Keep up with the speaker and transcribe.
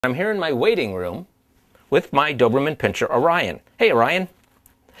I'm here in my waiting room with my Doberman pinscher, Orion. Hey, Orion.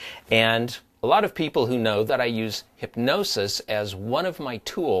 And a lot of people who know that I use hypnosis as one of my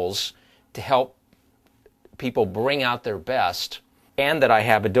tools to help people bring out their best, and that I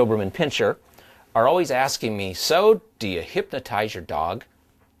have a Doberman pinscher, are always asking me, so do you hypnotize your dog?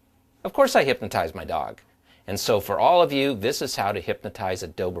 Of course I hypnotize my dog. And so for all of you, this is how to hypnotize a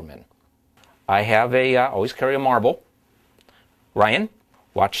Doberman. I have always carry a marble. Ryan,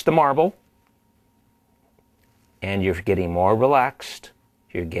 watch the marble. And you're getting more relaxed.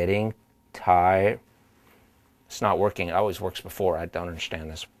 You're getting tired. It's not working. It always works before. I don't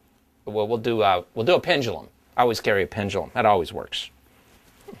understand this. Well, we'll do a pendulum. I always carry a pendulum. That always works.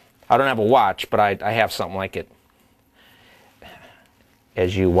 I don't have a watch, but I have something like it.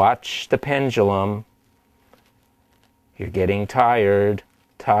 As you watch the pendulum, you're getting tired.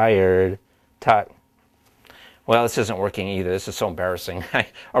 Well, this isn't working either. This is so embarrassing.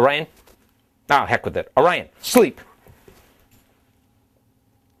 Orion? Oh, heck with it. Orion, sleep.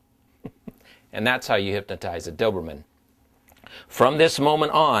 And that's how you hypnotize a Doberman. From this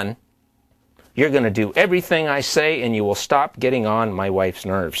moment on, you're going to do everything I say, and you will stop getting on my wife's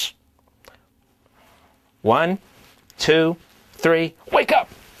nerves. 1, 2, 3, wake up!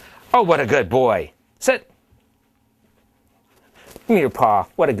 Oh, what a good boy. Sit. Give me your paw.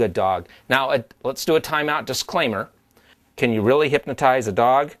 What a good dog. Now, let's do a timeout disclaimer. Can you really hypnotize a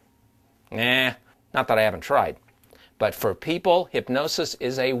dog? Nah, not that I haven't tried. But for people, hypnosis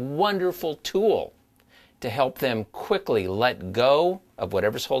is a wonderful tool to help them quickly let go of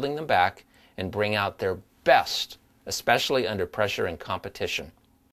whatever's holding them back and bring out their best, especially under pressure and competition.